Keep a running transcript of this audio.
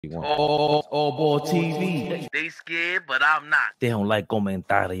AllBall TV. They scared, but I'm not. They don't like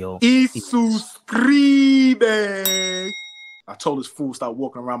comentario. Y suscribe. I told this fool stop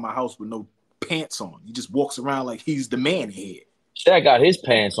walking around my house with no pants on. He just walks around like he's the man here. Shaq got his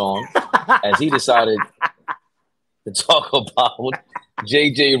pants on as he decided to talk about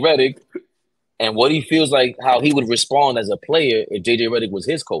JJ Redick and what he feels like, how he would respond as a player if JJ Redick was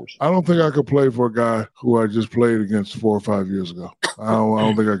his coach. I don't think I could play for a guy who I just played against 4 or 5 years ago. I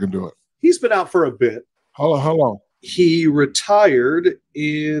don't think I can do it. He's been out for a bit. How long? He retired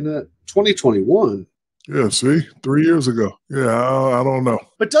in 2021. Yeah, see? 3 years ago. Yeah, I don't know.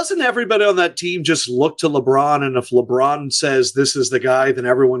 But doesn't everybody on that team just look to LeBron, and if LeBron says this is the guy, then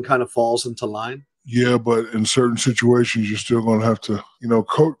everyone kind of falls into line? Yeah, but in certain situations, you're still going to have to,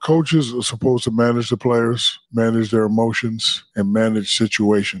 coaches are supposed to manage the players, manage their emotions, and manage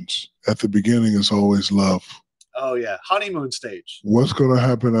situations. At the beginning, it's always love. Oh, yeah. Honeymoon stage. What's going to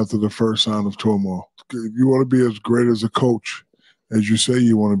happen after the first sign of turmoil? If you want to be as great as a coach as you say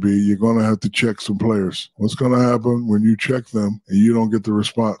you want to be, you're going to have to check some players. What's going to happen when you check them and you don't get the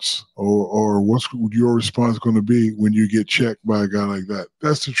response? Or what's your response going to be when you get checked by a guy like that?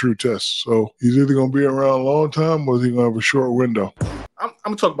 That's the true test. So he's either going to be around a long time or is he going to have a short window? I'm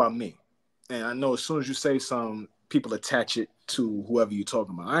going to talk about me. And I know as soon as you say some, people attach it to whoever you're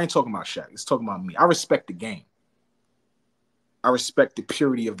talking about. I ain't talking about Shaq. It's talking about me. I respect the game. I respect the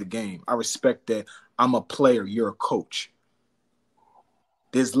purity of the game. I respect that I'm a player, you're a coach.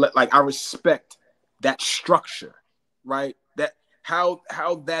 I respect that structure, right? That how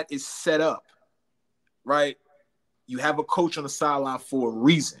that is set up, right? You have a coach on the sideline for a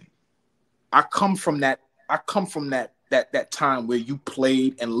reason. I come from that time where you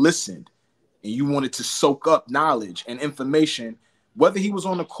played and listened and you wanted to soak up knowledge and information, whether he was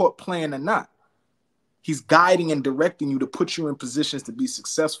on the court playing or not. He's guiding and directing you to put you in positions to be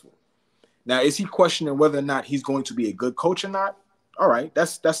successful. Now, is he questioning whether or not he's going to be a good coach or not? All right,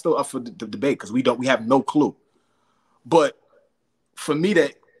 that's still up for the debate because we have no clue. But for me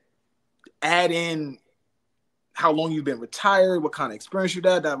to add in how long you've been retired, what kind of experience you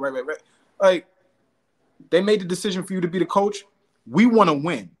had, right. Like, they made the decision for you to be the coach. We want to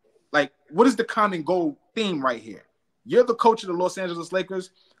win. Like, what is the common goal theme right here? You're the coach of the Los Angeles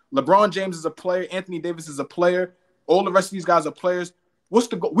Lakers. LeBron James is a player. Anthony Davis is a player. All the rest of these guys are players. What's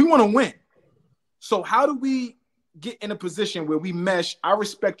the goal? We want to win. So how do we get in a position where we mesh? I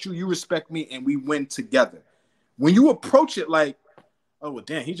respect you, you respect me, and we win together. When you approach it like, oh, well,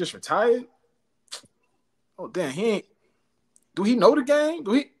 damn, he just retired? Oh, damn, do he know the game?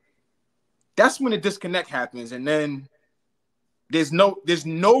 That's when the disconnect happens, and then there's no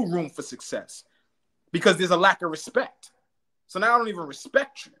room for success because there's a lack of respect. So now I don't even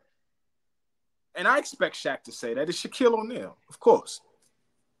respect you. And I expect Shaq to say that. It's Shaquille O'Neal, of course.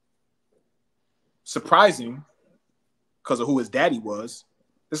 Surprising because of who his daddy was.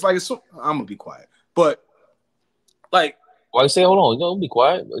 It's like, I'm going to be quiet. But, like... Why you say, hold on, don't be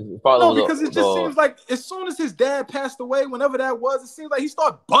quiet? No, because it just seems like as soon as his dad passed away, whenever that was, it seems like he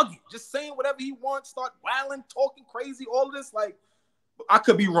started bugging, just saying whatever he wants, start wilding, talking crazy, all of this. Like, I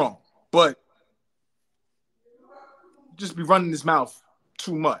could be wrong, but just be running his mouth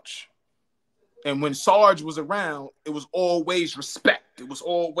too much. And when Sarge was around, it was always respect. It was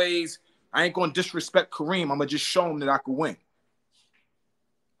always, I ain't going to disrespect Kareem. I'm going to just show him that I could win.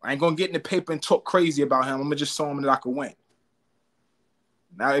 I ain't going to get in the paper and talk crazy about him. I'm going to just show him that I could win.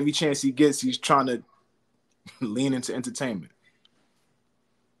 Now, every chance he gets, he's trying to lean into entertainment.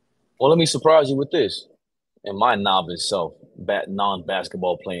 Well, let me surprise you with this. And my novice self,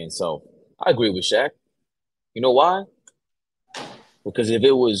 non-basketball playing self, I agree with Shaq. You know why? Because if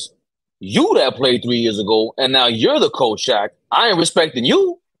it was you that played 3 years ago and now you're the coach, Shaq, I ain't respecting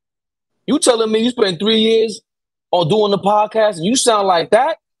you. You telling me you spent 3 years on doing the podcast and you sound like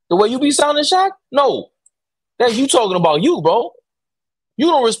that? The way you be sounding, Shaq? No. That's you talking about you, bro. You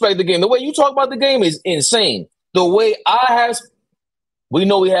don't respect the game. The way you talk about the game is insane. The way we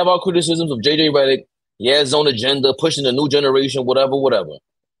know we have our criticisms of JJ Redick. He has his own agenda, pushing the new generation, whatever.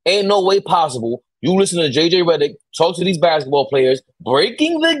 Ain't no way possible you listen to JJ Redick talk to these basketball players,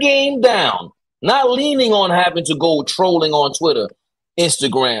 breaking the game down, not leaning on having to go trolling on Twitter,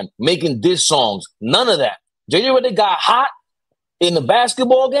 Instagram, making diss songs. None of that. JJ Redick got hot in the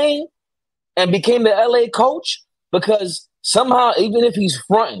basketball game and became the LA coach because somehow, even if he's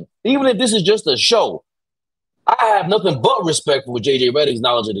fronting, even if this is just a show, I have nothing but respect for JJ Redick's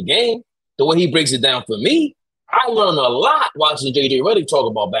knowledge of the game. The way he breaks it down for me, I learned a lot watching JJ Redick talk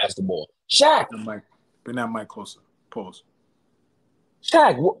about basketball. Shaq. Bring that mic closer. Pause.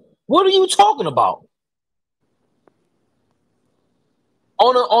 Shaq, what are you talking about?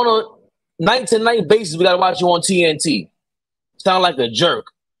 on a night-to-night basis, we got to watch you on TNT. Sound like a jerk.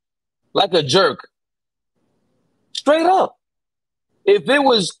 Like a jerk. Straight up. If it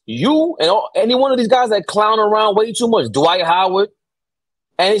was you and any one of these guys that clown around way too much, Dwight Howard,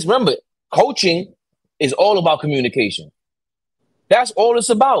 and remember, coaching is all about communication. That's all it's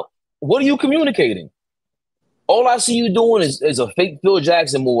about. What are you communicating? All I see you doing is a fake Phil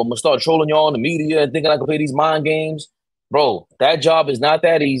Jackson move. I'm going to start trolling y'all on the media and thinking I can play these mind games. Bro, that job is not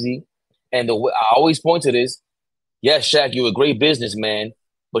that easy. And I always point to this. Yes, Shaq, you're a great businessman,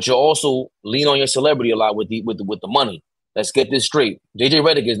 but you also lean on your celebrity a lot with the money. Let's get this straight. JJ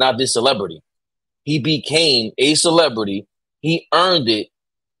Redick is not this celebrity. He became a celebrity. He earned it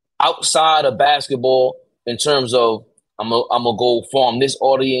outside of basketball in terms of I'm gonna go farm this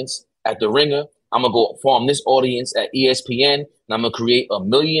audience at The Ringer. I'm gonna go farm this audience at ESPN, and I'm gonna create 1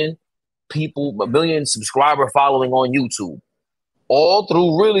 million people, 1 million subscriber following on YouTube. All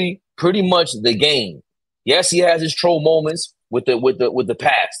through really pretty much the game. Yes, he has his troll moments with the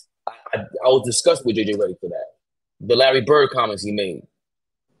past. I was disgusted with JJ Redick for that. The Larry Bird comments he made.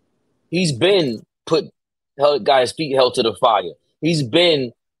 He's been guys' feet held to the fire. He's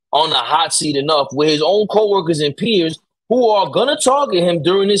been on the hot seat enough with his own coworkers and peers who are gonna target him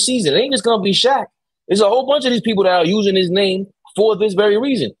during this season. It ain't just gonna be Shaq. There's a whole bunch of these people that are using his name for this very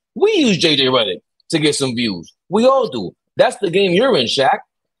reason. We use JJ Redick to get some views. We all do. That's the game you're in, Shaq.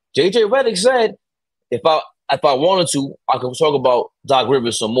 JJ Redick said, if I wanted to, I could talk about Doc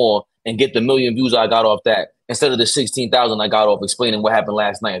Rivers some more and get the 1 million views I got off that instead of the 16,000 I got off explaining what happened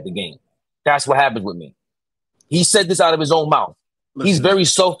last night at the game. That's what happened with me. He said this out of his own mouth. He's very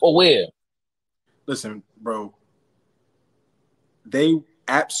self-aware. Listen, bro. They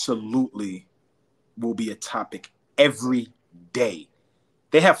absolutely will be a topic every day.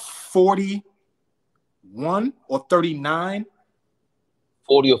 They have 41 or 39.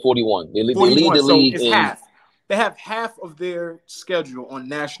 40 or 41. They lead the league. So it's half. They have half of their schedule on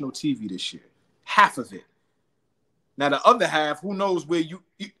national TV this year. Half of it. Now, the other half, who knows where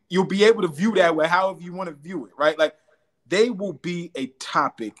you'll be able to view that way, however you want to view it, right? Like, they will be a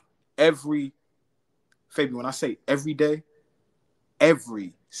topic Fabian, when I say every day,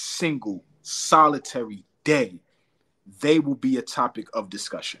 every single solitary day, they will be a topic of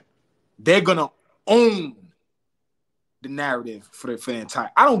discussion. They're going to own the narrative for the entire.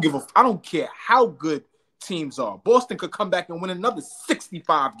 I don't care how good teams are. Boston could come back and win another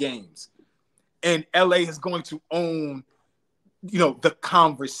 65 games. And LA is going to own, the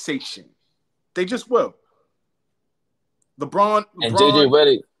conversation. They just will. LeBron and JJ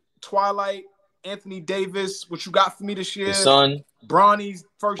Redick, Twilight, Anthony Davis, what you got for me this year? His son. Bronny's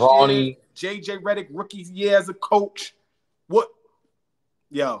first year. JJ Redick, rookie year as a coach. What?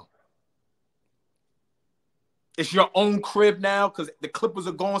 Yo. It's your own crib now because the Clippers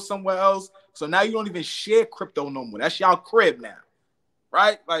are going somewhere else. So now you don't even share crypto no more. That's y'all crib now.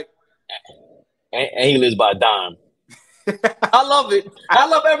 Right? Like. And he lives by a dime. I love it. I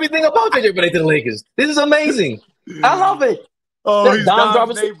love everything about JJ Redick to the Lakers. This is amazing. I love it. Oh, he's Don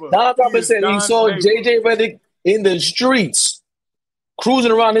Robinson said he saw JJ Redick in the streets,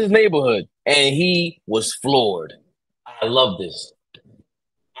 cruising around his neighborhood, and he was floored. I love this.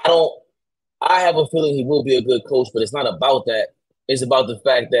 I have a feeling he will be a good coach, but it's not about that. It's about the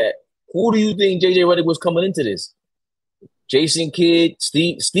fact that who do you think JJ Redick was coming into this? Jason Kidd,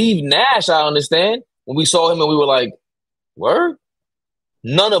 Steve Nash, I understand. When we saw him and we were like, word?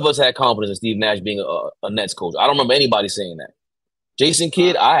 None of us had confidence in Steve Nash being a Nets coach. I don't remember anybody saying that. Jason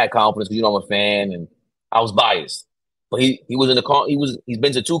Kidd, I had confidence because I'm a fan and I was biased. But he's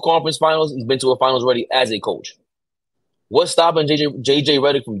been to 2 conference finals. He's been to a finals already as a coach. What's stopping JJ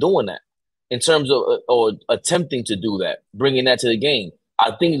Redick from doing that in terms of or attempting to do that, bringing that to the game?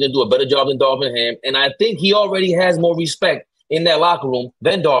 I think he's going to do a better job than Darvin Ham, and I think he already has more respect in that locker room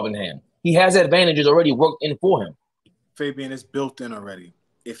than Darvin Ham. He has advantages already worked in for him. Fabian, is built in already.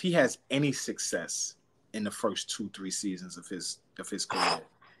 If he has any success in the first 2-3 seasons of his career,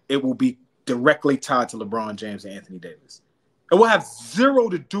 it will be directly tied to LeBron James and Anthony Davis. It will have zero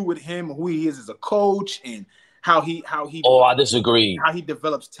to do with him, who he is as a coach, and how he. Oh, I disagree. How he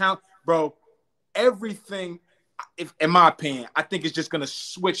develops talent, bro. Everything, in my opinion, I think it's just going to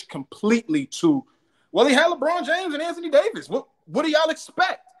switch completely to. Well, he had LeBron James and Anthony Davis. What do y'all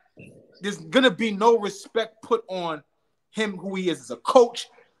expect? There's going to be no respect put on him, who he is as a coach,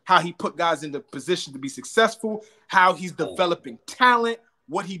 how he put guys in the position to be successful, how he's developing talent,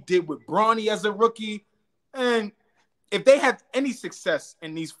 what he did with Bronny as a rookie. And if they have any success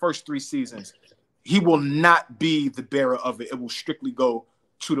in these first 3 seasons, he will not be the bearer of it. It will strictly go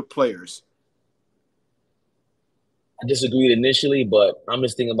to the players. I disagreed initially, but I'm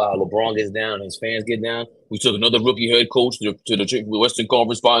just thinking about how LeBron gets down, his fans get down. We took another rookie head coach to the Western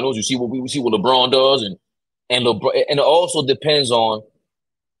Conference Finals. You see what LeBron does, and LeBron, and it also depends on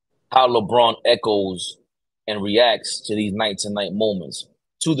how LeBron echoes and reacts to these night-to-night moments,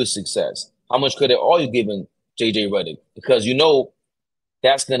 to the success. How much credit are you giving JJ Redick? Because you know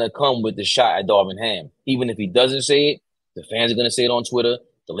that's going to come with the shot at Darvin Ham. Even if he doesn't say it, the fans are going to say it on Twitter.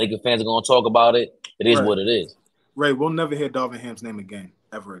 The Lakers fans are going to talk about it. It is what it is. Ray, we'll never hear Darvin Ham's name again,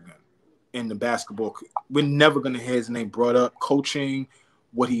 ever again, in the basketball. We're never going to hear his name brought up. Coaching,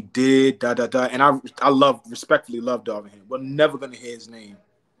 what he did, And I respectfully love Darvin Ham. We're never going to hear his name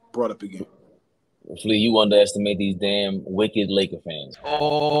brought up again. Flea, you underestimate these damn wicked Laker fans.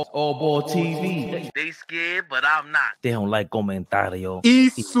 AllBall TV. They scared, but I'm not. They don't like comentario. Y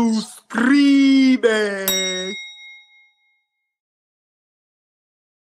suscribe.